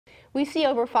We see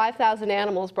over 5,000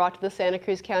 animals brought to the Santa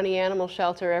Cruz County Animal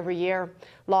Shelter every year,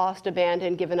 lost,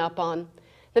 abandoned, given up on.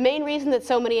 The main reason that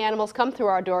so many animals come through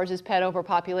our doors is pet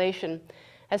overpopulation.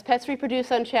 As pets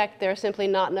reproduce unchecked, there are simply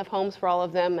not enough homes for all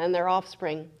of them and their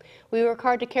offspring. We work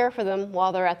hard to care for them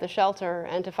while they're at the shelter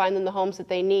and to find them the homes that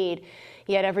they need,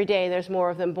 yet every day there's more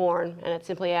of them born, and it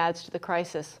simply adds to the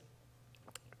crisis.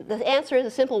 The answer is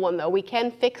a simple one, though. We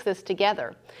can fix this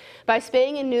together. By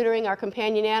spaying and neutering our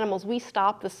companion animals, we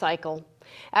stop the cycle.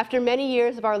 After many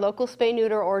years of our local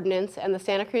spay-neuter ordinance and the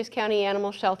Santa Cruz County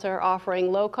Animal Shelter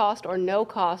offering low-cost or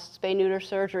no-cost spay-neuter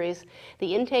surgeries,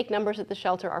 the intake numbers at the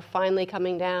shelter are finally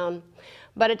coming down.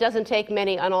 But it doesn't take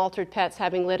many unaltered pets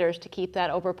having litters to keep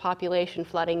that overpopulation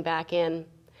flooding back in.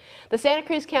 The Santa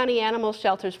Cruz County Animal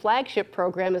Shelter's flagship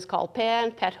program is called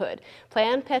Planned Pethood.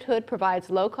 Planned Pethood provides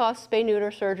low-cost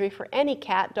spay-neuter surgery for any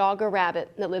cat, dog, or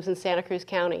rabbit that lives in Santa Cruz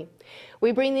County.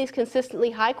 We bring these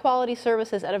consistently high-quality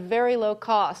services at a very low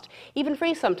cost, even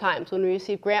free sometimes when we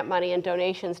receive grant money and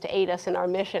donations to aid us in our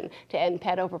mission to end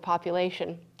pet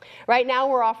overpopulation. Right now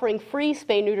we're offering free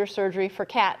spay-neuter surgery for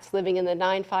cats living in the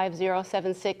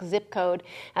 95076 zip code.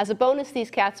 As a bonus,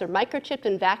 these cats are microchipped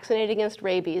and vaccinated against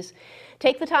rabies.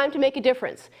 Take the time to make a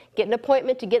difference. Get an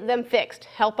appointment to get them fixed.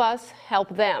 Help us,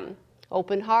 help them.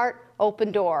 Open heart,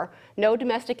 open door. No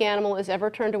domestic animal is ever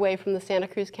turned away from the Santa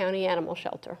Cruz County Animal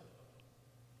Shelter.